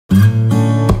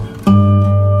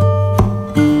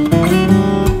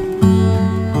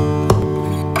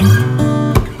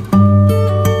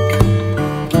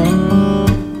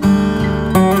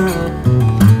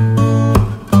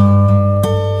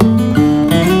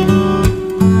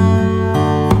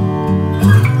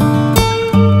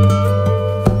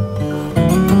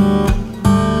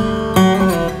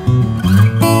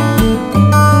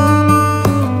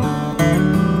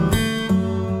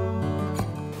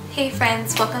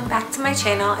welcome back to my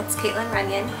channel. It's Caitlin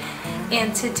Runyon,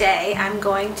 and today I'm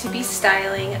going to be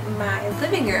styling my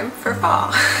living room for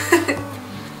fall.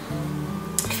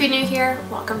 If you're new here,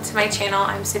 welcome to my channel.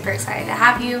 I'm super excited to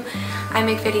have you. I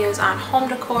make videos on home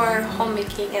decor,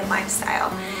 homemaking, and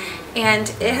lifestyle, and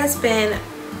it has been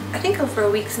I think over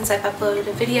a week since I've uploaded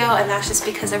a video, and that's just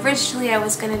because originally I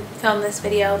was going to film this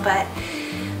video, but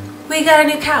we got a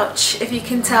new couch, if you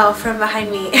can tell from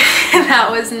behind me, and that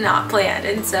was not planned.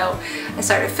 And so I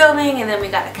started filming, and then we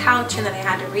got a couch, and then I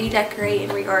had to redecorate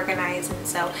and reorganize, and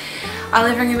so our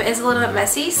living room is a little bit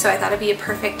messy, so I thought it'd be a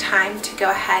perfect time to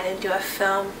go ahead and do a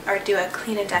film or do a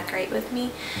clean and decorate with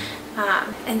me.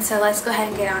 And so let's go ahead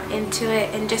and get on into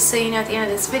it. And just so you know, at the end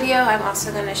of this video, I'm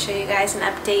also going to show you guys an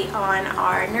update on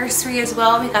our nursery as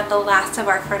well. We got the last of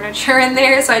our furniture in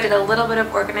there, so I did a little bit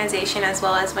of organization, as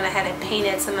well as went ahead and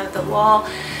painted some of the wall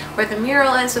where the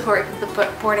mural is before we put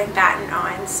the board and batten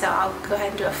on. So I'll go ahead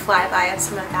and do a flyby of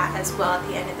some of that as well at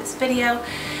the end of this video.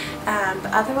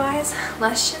 But otherwise,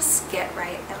 let's just get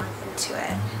right on into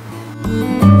it.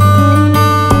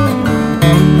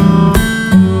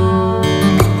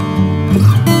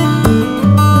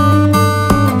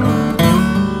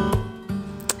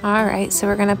 Alright, so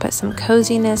we're going to put some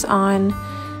coziness on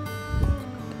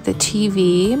the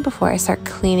TV before I start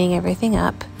cleaning everything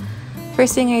up.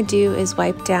 First thing I do is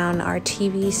wipe down our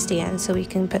TV stand so we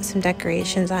can put some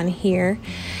decorations on here.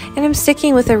 And I'm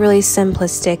sticking with a really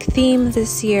simplistic theme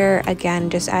this year. Again,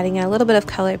 just adding in a little bit of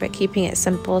color but keeping it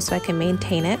simple so I can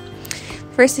maintain it.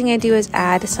 First thing I do is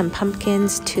add some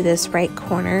pumpkins to this right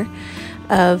corner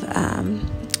of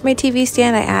my TV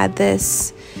stand. I add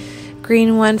this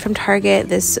green one from Target,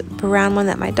 this brown one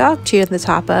that my dog chewed on the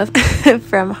top of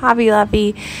from Hobby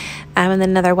Lobby, and then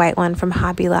another white one from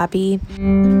Hobby Lobby.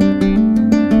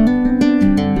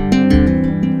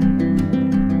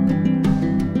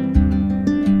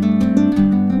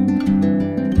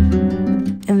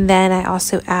 And then I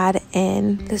also add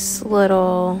in this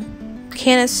little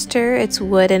canister. It's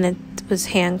wood and it was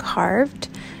hand carved.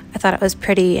 I thought it was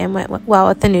pretty and went well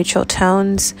with the neutral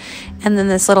tones. And then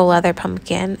this little leather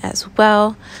pumpkin as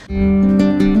well.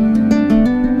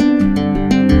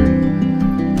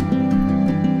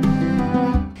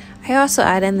 I also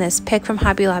add in this pick from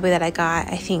Hobby Lobby that I got,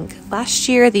 I think, last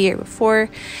year, the year before.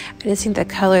 I just think the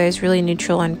color is really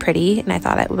neutral and pretty, and I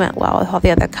thought it went well with all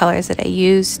the other colors that I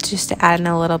used, just to add in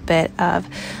a little bit of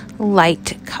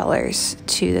light colors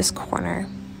to this corner.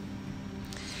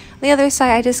 On the other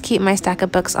side, I just keep my stack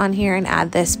of books on here and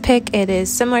add this pick. It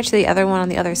is similar to the other one on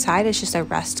the other side. It's just a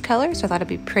rust color, so I thought it'd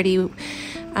be pretty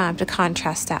to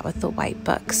contrast that with the white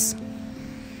books.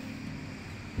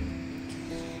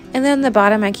 And then on the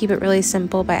bottom, I keep it really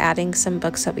simple by adding some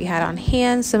books that we had on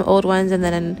hand, some old ones, and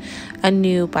then a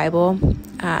new Bible.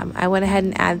 I went ahead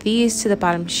and add these to the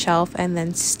bottom shelf and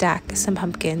then stack some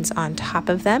pumpkins on top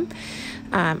of them.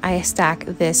 I stack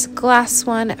this glass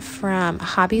one from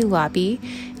Hobby Lobby,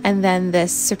 and then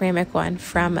this ceramic one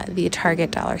from the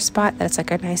Target dollar spot. That's like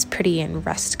a nice pretty and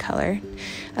rust color.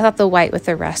 I thought the white with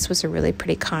the rust was a really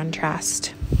pretty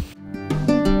contrast.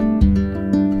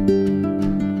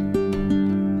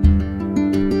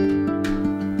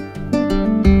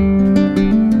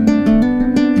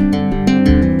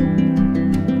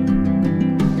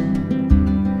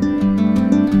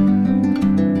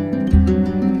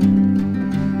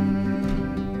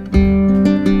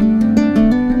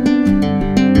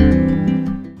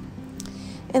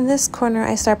 In this corner,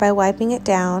 I start by wiping it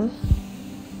down.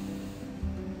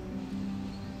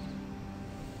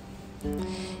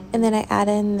 And then I add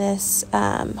in this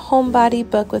homebody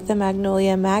book with the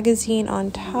Magnolia magazine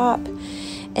on top.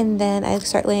 And then I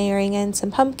start layering in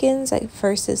some pumpkins.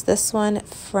 First is this one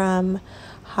from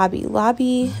Hobby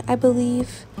Lobby, I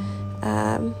believe.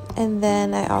 And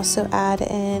then I also add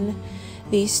in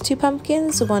these two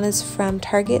pumpkins. One is from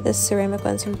Target, this ceramic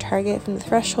one's from Target from the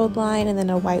Threshold line, and then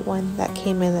a white one that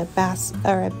came in a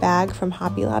bag from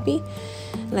Hobby Lobby.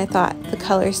 And I thought the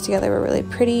colors together were really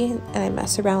pretty, and I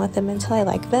mess around with them until I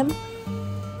like them.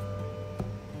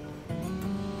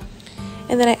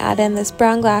 And then I add in this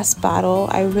brown glass bottle.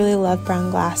 I really love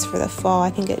brown glass for the fall. I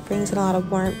think it brings in a lot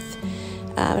of warmth.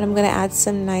 And I'm going to add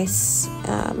some nice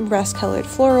rust colored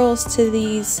florals to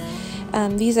these.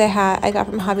 These I got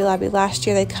from Hobby Lobby last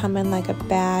year. They come in like a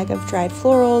bag of dried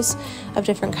florals of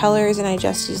different colors, and I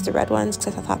just used the red ones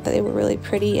because I thought that they were really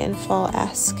pretty and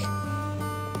fall-esque.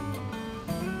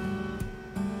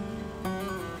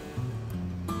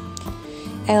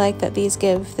 I like that these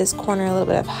give this corner a little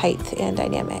bit of height and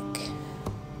dynamic.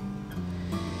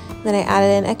 Then I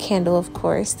added in a candle, of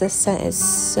course. This scent is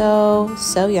so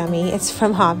yummy. It's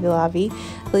from Hobby Lobby.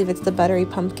 I believe it's the buttery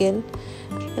pumpkin.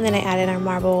 And And then I added our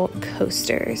marble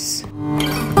coasters.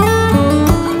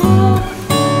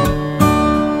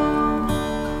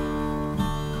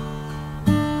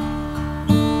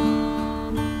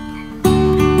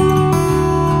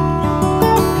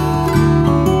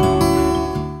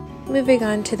 Moving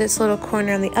on to this little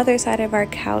corner on the other side of our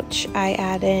couch, I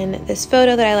add in this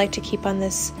photo that I like to keep on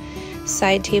this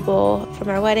side table from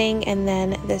our wedding, and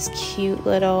then this cute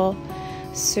little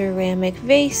ceramic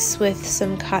vase with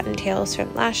some cottontails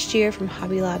from last year from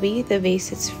Hobby Lobby. The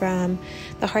vase is from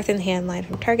the Hearth and Hand line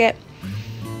from Target.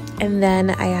 And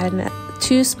then I added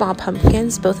 2 small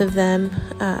pumpkins, both of them,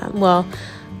 well,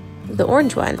 the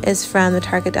orange one is from the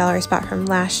Target dollar spot from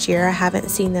last year. I haven't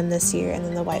seen them this year. And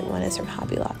then the white one is from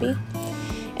Hobby Lobby.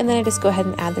 And then I just go ahead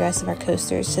and add the rest of our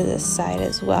coasters to this side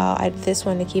as well. I just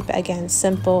want to keep it, again,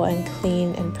 simple and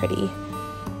clean and pretty.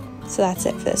 So that's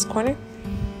it for this corner.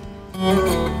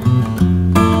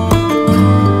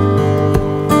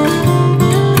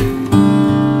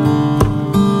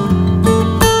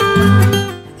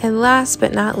 And last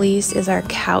but not least is our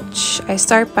couch. I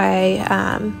start by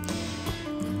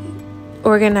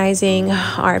organizing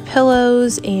our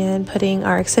pillows and putting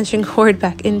our extension cord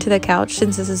back into the couch.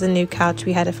 Since this is a new couch,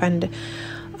 we had to find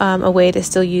a way to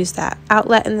still use that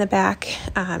outlet in the back.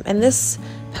 And this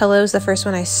pillow is the first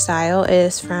one I style. It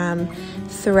is from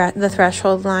the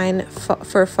Threshold line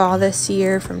for fall this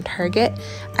year from Target.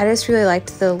 I just really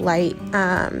liked the light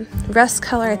rust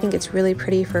color. I think it's really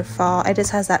pretty for fall. It just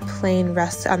has that plain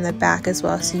rust on the back as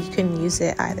well, so you can use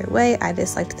it either way. I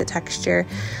just liked the texture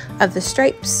of the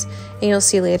stripes, and you'll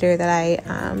see later that I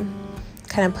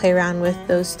kind of play around with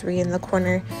those 3 in the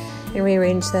corner and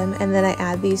rearrange them. And then I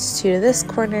add these 2 to this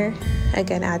corner.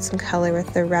 Again, add some color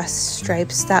with the rust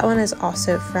stripes. That one is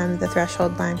also from the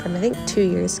Threshold line from, I think, 2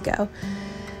 years ago.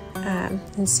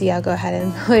 And see, I'll go ahead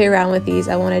and play around with these.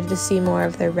 I wanted to see more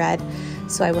of the red,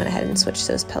 so I went ahead and switched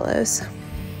those pillows.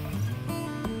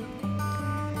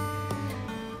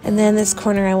 And then this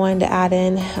corner, I wanted to add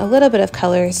in a little bit of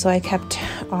color, so I kept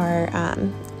our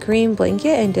green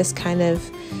blanket and just kind of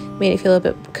made it feel a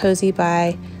bit cozy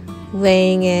by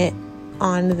laying it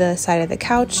on the side of the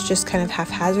couch, just kind of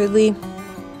haphazardly.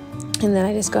 And then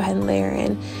I just go ahead and layer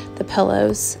in the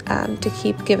pillows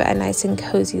to give it a nice and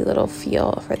cozy little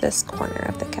feel for this corner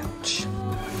of the couch.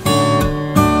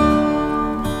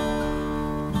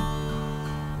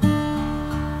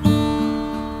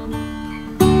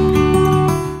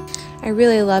 I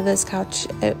really love this couch.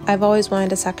 I've always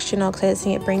wanted a sectional because I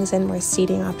think it brings in more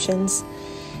seating options.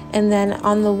 And then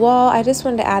on the wall, I just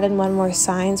wanted to add in one more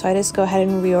sign, so I just go ahead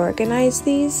and reorganize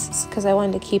these because I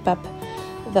wanted to keep up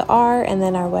the R and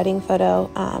then our wedding photo.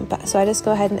 So I just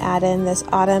go ahead and add in this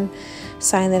autumn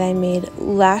sign that I made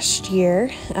last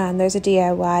year. There's a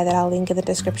DIY that I'll link in the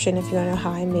description if you want to know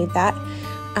how I made that.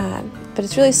 But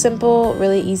it's really simple,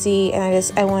 really easy,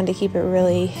 and I wanted to keep it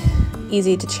really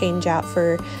easy to change out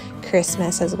for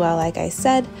Christmas as well, like I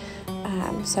said.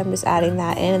 So I'm just adding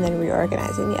that in and then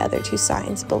reorganizing the other 2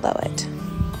 signs below it.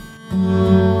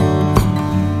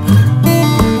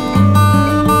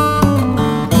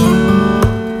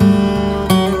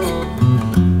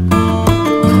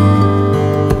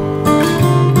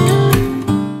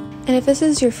 And if this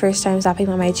is your first time stopping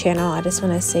by my channel, I just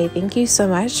want to say thank you so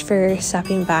much for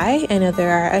stopping by. I know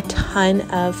there are a ton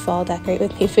of fall decorate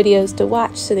with me videos to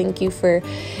watch, so thank you for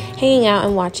hanging out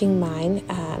and watching mine.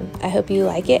 I hope you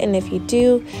like it, and if you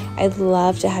do, I'd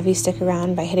love to have you stick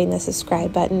around by hitting the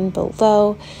subscribe button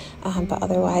below. But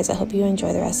otherwise, I hope you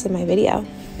enjoy the rest of my video.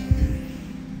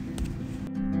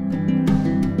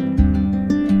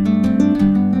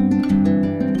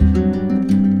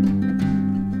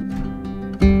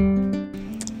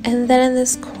 And then in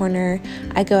this corner,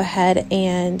 I go ahead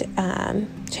and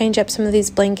change up some of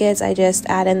these blankets. I just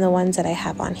add in the ones that I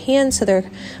have on hand, so they're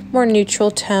more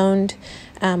neutral toned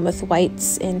with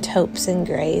whites and taupes and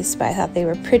grays, but I thought they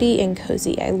were pretty and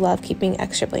cozy. I love keeping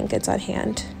extra blankets on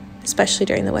hand, especially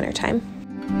during the winter time.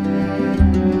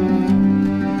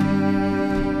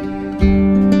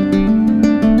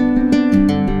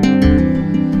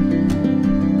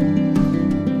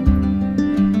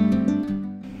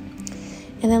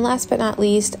 And then last but not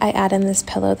least, I add in this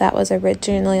pillow that was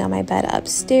originally on my bed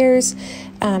upstairs.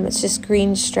 It's just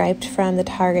green striped from the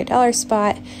Target dollar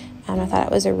spot. I thought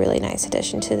it was a really nice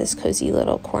addition to this cozy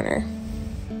little corner.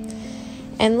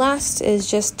 And last is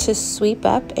just to sweep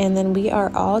up, and then we are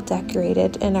all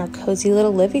decorated in our cozy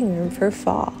little living room for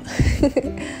fall.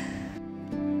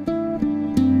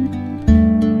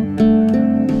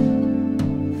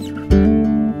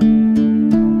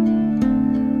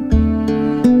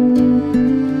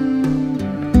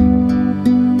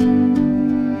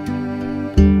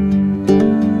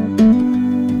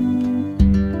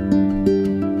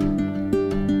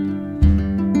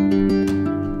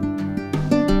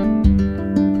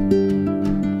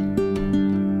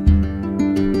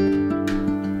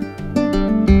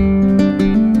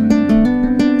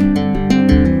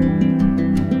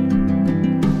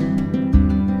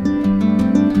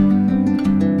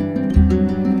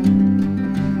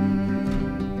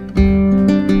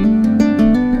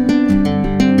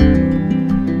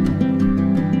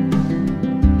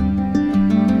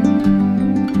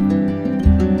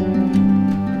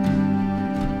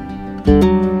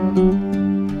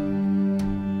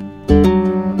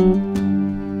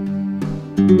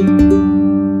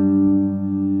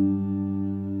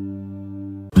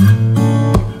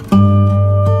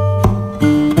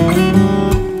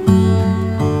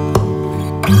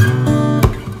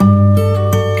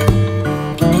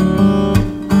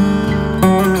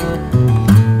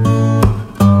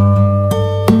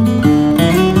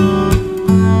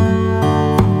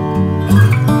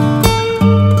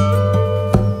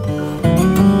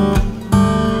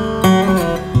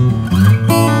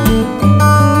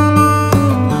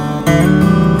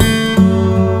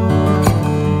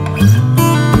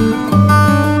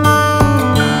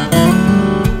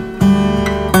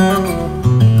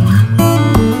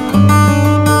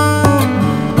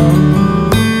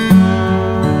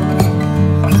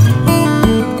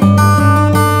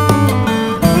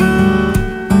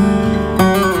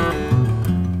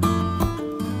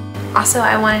 Also,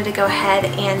 I wanted to go ahead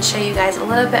and show you guys a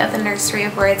little bit of the nursery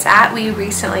of where it's at. We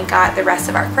recently got the rest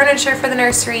of our furniture for the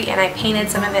nursery, and I painted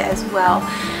some of it as well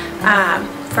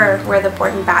for where the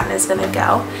board and batten is going to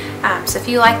go. So if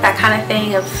you like that kind of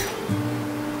thing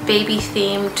of baby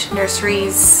themed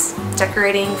nurseries,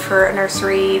 decorating for a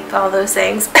nursery, all those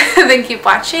things, then keep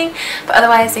watching. But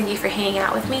otherwise, thank you for hanging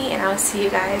out with me, and I will see you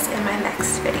guys in my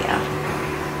next video.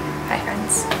 Bye,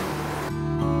 friends.